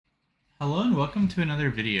Hello and welcome to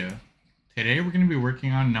another video. Today we're going to be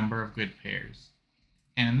working on a number of good pairs.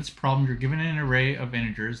 And in this problem you're given an array of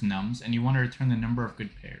integers, nums, and you want to return the number of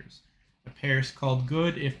good pairs. A pair is called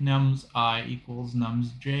good if nums I equals nums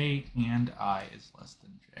j and I is less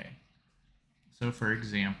than j. So for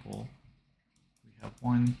example, we have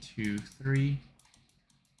 1, 2, 3,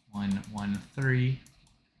 1, 1, 3.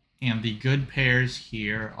 And the good pairs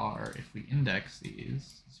here are, if we index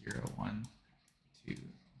these, 0, 1, 2,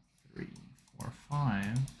 3, 4,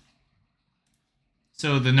 5.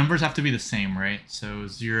 So the numbers have to be the same, right? So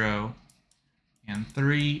 0 and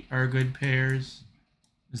 3 are good pairs.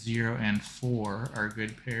 0 and 4 are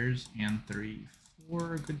good pairs. And 3,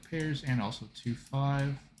 4 are good pairs. And also 2,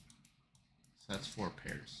 5. So that's 4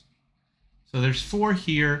 pairs. So there's 4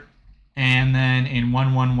 here. And then in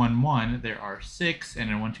 1, 1, 1, 1, there are 6. And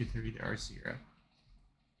in 1, 2, 3, there are 0.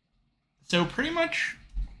 So pretty much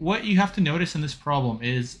what you have to notice in this problem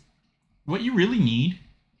is what you really need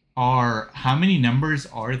are how many numbers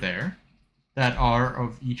are there that are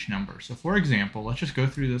of each number. So for example, let's just go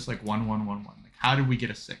through this like 1, 1, 1, 1. Like how did we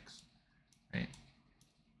get a 6, right?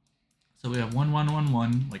 So we have 1, 1, 1,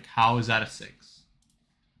 1. Like how is that a 6?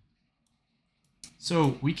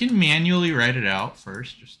 So we can manually write it out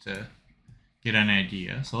first just to get an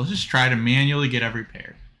idea. So let's just try to manually get every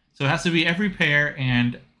pair. So it has to be every pair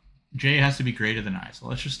and j has to be greater than I. So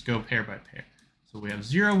let's just go pair by pair. So we have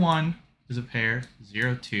 0, 1 is a pair,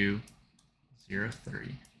 0, 2, 0,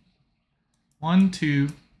 3. 1, 2,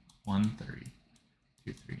 1, 3,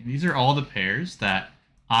 2, 3. And these are all the pairs that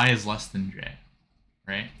I is less than j,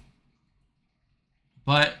 right?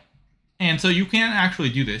 And so you can't actually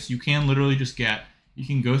do this. You can literally just you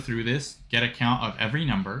can go through this, get a count of every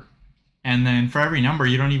number, and then for every number,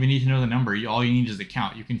 you don't even need to know the number. All you need is the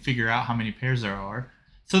count. You can figure out how many pairs there are.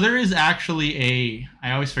 So there is actually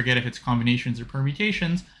I always forget if it's combinations or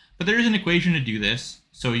permutations, but there is an equation to do this.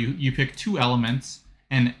 So you pick 2 elements,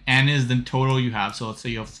 and n is the total you have. So let's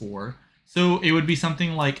say you have 4. So it would be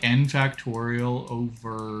something like n factorial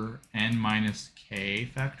over n minus k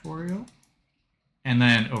factorial, and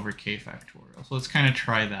then over k factorial. So let's kind of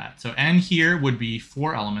try that. So n here would be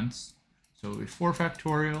 4 elements. So it would be 4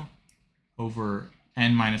 factorial over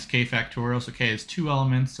n minus k factorial. So k is 2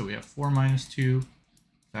 elements. So we have 4 minus 2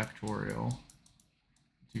 factorial,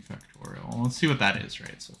 2 factorial. Well, let's see what that is,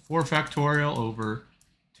 right? So 4 factorial over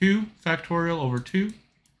 2 factorial over 2.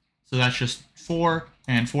 So that's just 4.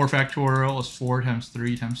 And 4 factorial is 4 times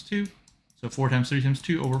 3 times 2. So 4 times 3 times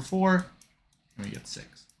 2 over 4. And we get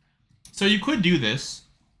 6. So you could do this.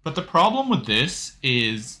 But the problem with this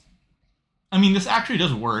is, this actually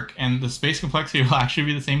does work. And the space complexity will actually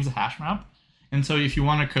be the same as a hash map. And so if you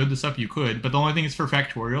want to code this up, you could. But the only thing is for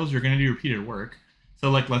factorials, you're going to do repeated work. So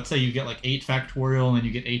like, let's say you get like 8 factorial, and then you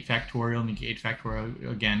get 8 factorial, and you get 8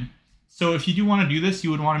 factorial again. So if you do want to do this, you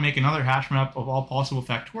would want to make another hash map of all possible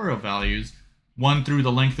factorial values, 1 through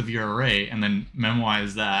the length of your array, and then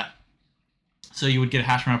memoize that. So you would get a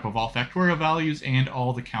hash map of all factorial values and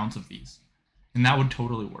all the counts of these. And that would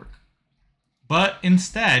totally work. But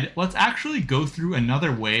instead, let's actually go through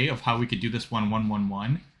another way of how we could do this 1, 1, 1,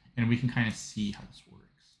 1, and we can kind of see how this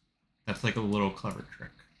works. That's like a little clever trick,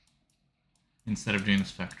 instead of doing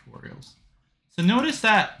this factorials. So notice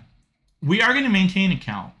that we are going to maintain a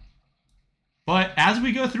count. But as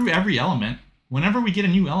we go through every element, whenever we get a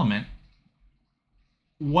new element,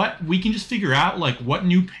 we can just figure out like what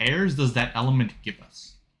new pairs does that element give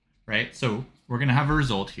us, right? So we're going to have a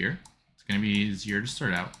result here. It's going to be 0 to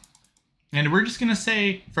start out. And we're just going to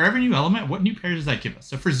say, for every new element, what new pairs does that give us?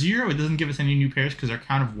 So for 0, it doesn't give us any new pairs because our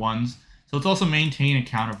count of 1s. So let's also maintain a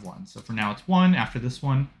count of 1s. So for now, it's 1 after this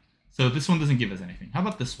one. So this one doesn't give us anything. How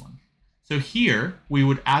about this one? So here, we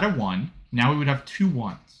would add a 1. Now we would have 2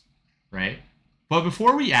 1s, right? But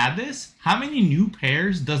before we add this, how many new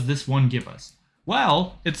pairs does this one give us?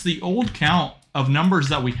 Well, it's the old count of numbers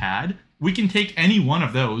that we had. We can take any one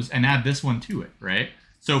of those and add this one to it, right?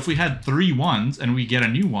 So if we had 3 1s and we get a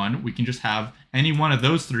new one, we can just have any one of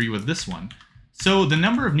those 3 with this one. So the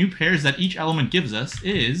number of new pairs that each element gives us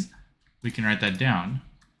is, we can write that down,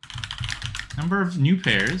 number of new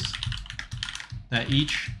pairs that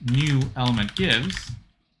each new element gives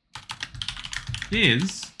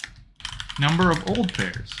is number of old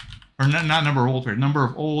pairs. Or not number of old pairs, number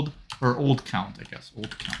of old count, I guess.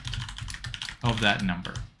 Old count of that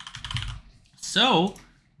number. So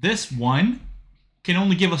this one can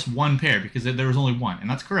only give us 1 pair because there was only 1. And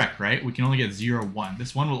that's correct, right? We can only get 0, 1.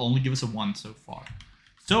 This one will only give us a 1 so far.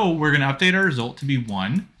 So we're going to update our result to be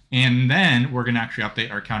 1. And then we're going to actually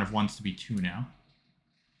update our count of 1s to be 2 now.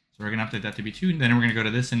 So we're going to update that to be 2. And then we're going to go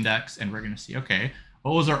to this index, and we're going to see, okay,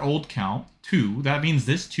 What was our old count? 2. That means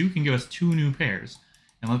this 2 can give us 2 new pairs.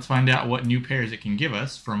 And let's find out what new pairs it can give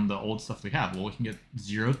us from the old stuff we have. Well, we can get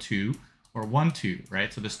 0, 2, or 1, 2,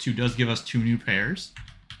 right? So this 2 does give us 2 new pairs.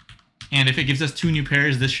 And if it gives us 2 new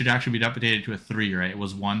pairs, this should actually be updated to a 3, right? It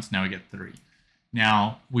was 1, so now we get 3.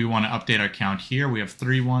 Now, we want to update our count here. We have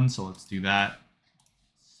 3 ones, so let's do that.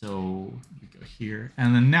 So we go here.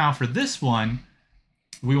 And then now for this one,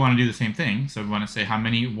 we want to do the same thing. So we want to say how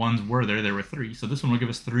many ones were there. There were 3. So this one will give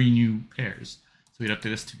us 3 new pairs. So we'd update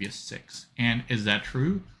this to be a 6. And is that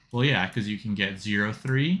true? Well, yeah, because you can get 0,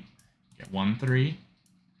 3, get 1, 3,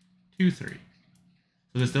 2, 3.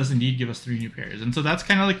 So this does indeed give us 3 new pairs. And so that's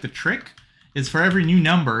kind of like the trick, is for every new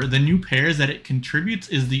number, the new pairs that it contributes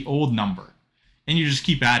is the old number. And you just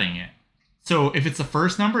keep adding it. So if it's the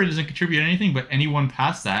first number, it doesn't contribute anything, but anyone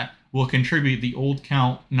past that will contribute the old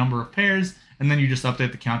count number of pairs, and then you just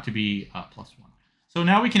update the count to be +1. So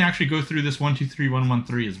now we can actually go through this 1, 2, 3, 1, 1,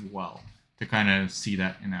 3 as well to kind of see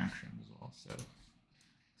that in action as well. So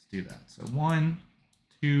let's do that. So 1,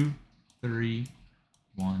 2, 3,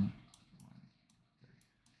 1.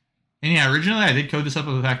 And yeah, originally I did code this up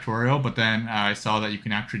with a factorial, but then I saw that you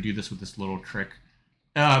can actually do this with this little trick.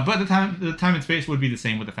 But the time and space would be the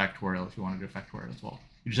same with the factorial if you want to do a factorial as well.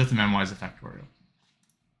 You just have to memorize the factorial.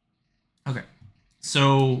 Okay,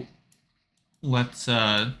 so let's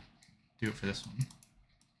do it for this one.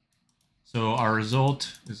 So our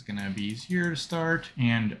result is going to be easier to start,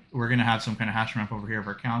 and we're going to have some kind of hash map over here of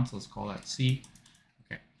our counts. Let's call that C.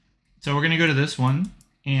 Okay, so we're going to go to this one,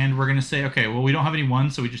 and we're going to say, okay, well, we don't have any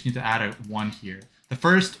 1, so we just need to add a 1 here. The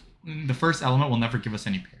first element will never give us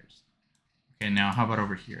any pairs. Okay, now how about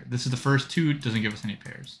over here? This is the first 2, doesn't give us any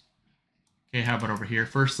pairs. Okay, how about over here?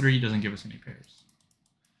 First 3 doesn't give us any pairs.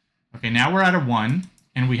 Okay, now we're at a 1,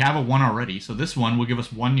 and we have a 1 already. So this one will give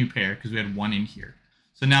us 1 new pair because we had 1 in here.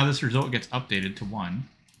 So now this result gets updated to 1.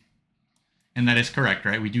 And that is correct,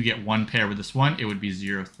 right? We do get 1 pair with this one. It would be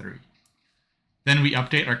 0, 3. Then we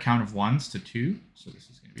update our count of 1s to 2. So this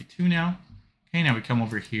is going to be 2 now. Okay, now we come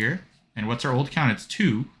over here. And what's our old count? It's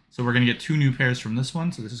 2. So we're going to get 2 new pairs from this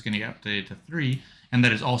one. So this is going to get updated to 3. And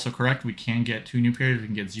that is also correct. We can get 2 new pairs. We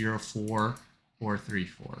can get 0, 4, or 3,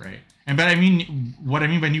 4, right? And but I mean, what I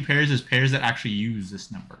mean by new pairs is pairs that actually use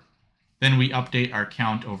this number. Then we update our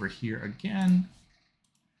count over here again.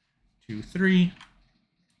 2, 3.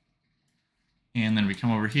 And then we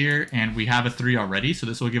come over here and we have a 3 already. So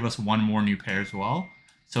this will give us 1 more new pair as well.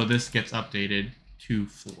 So this gets updated to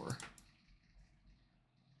 4.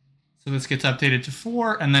 So this gets updated to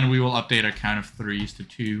 4, and then we will update our count of 3s to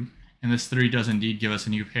 2. And this 3 does indeed give us a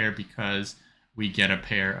new pair because we get a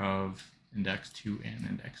pair of index 2 and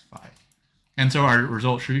index 5. And so our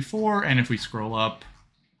result should be 4, and if we scroll up,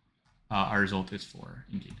 our result is 4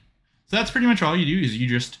 indeed. So that's pretty much all you do, is you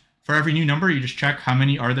just, for every new number, you just check how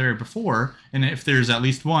many are there before, and if there's at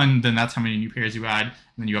least 1, then that's how many new pairs you add, and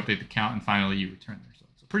then you update the count, and finally you return the result.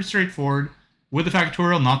 So pretty straightforward. With the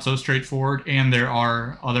factorial, not so straightforward, and there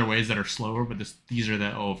are other ways that are slower, but these are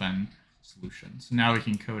the O of n solutions. So now we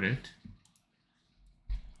can code it.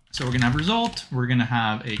 So we're going to have result, we're going to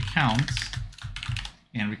have a count,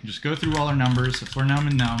 and we can just go through all our numbers. So for num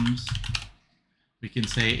and nums, we can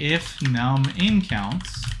say if num in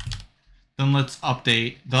counts, then let's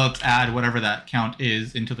add whatever that count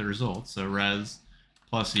is into the result. So res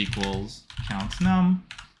plus equals counts num,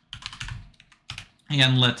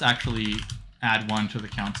 and let's actually add 1 to the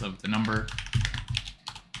counts of the number.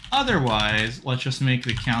 Otherwise, let's just make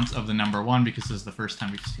the counts of the number 1 because this is the first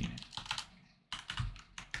time we've seen it.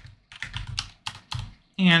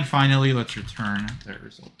 And finally, let's return the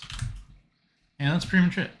result. And that's pretty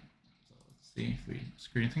much it. So let's see if we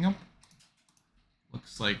screw anything up.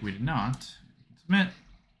 Looks like we did not. Submit.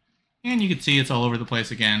 And you can see it's all over the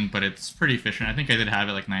place again, but it's pretty efficient. I think I did have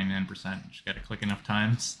it like 99%. Just got to click enough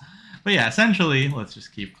times. But yeah, essentially, let's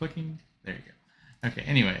just keep clicking. There you go. Okay,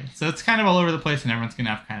 anyway, so it's kind of all over the place and everyone's going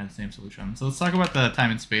to have kind of the same solution. So let's talk about the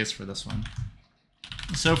time and space for this one.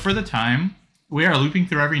 So for the time, we are looping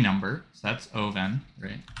through every number. So that's O of n,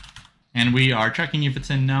 right? And we are checking if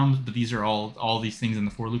it's in nums, but these are all these things in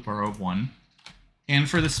the for loop are O of 1. And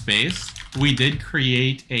for the space, we did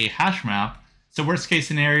create a hash map. So worst case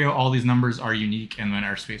scenario, all these numbers are unique and then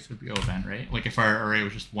our space would be O of n, right? Like if our array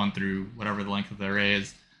was just 1 through whatever the length of the array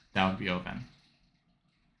is, that would be O of n.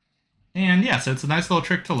 And yeah, so it's a nice little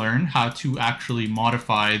trick to learn how to actually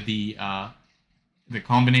modify the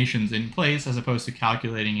combinations in place as opposed to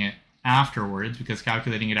calculating it afterwards, because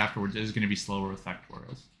calculating it afterwards is going to be slower with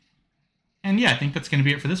factorials. And yeah, I think that's going to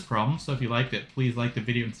be it for this problem. So if you liked it, please like the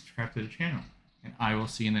video and subscribe to the channel. And I will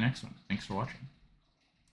see you in the next one. Thanks for watching.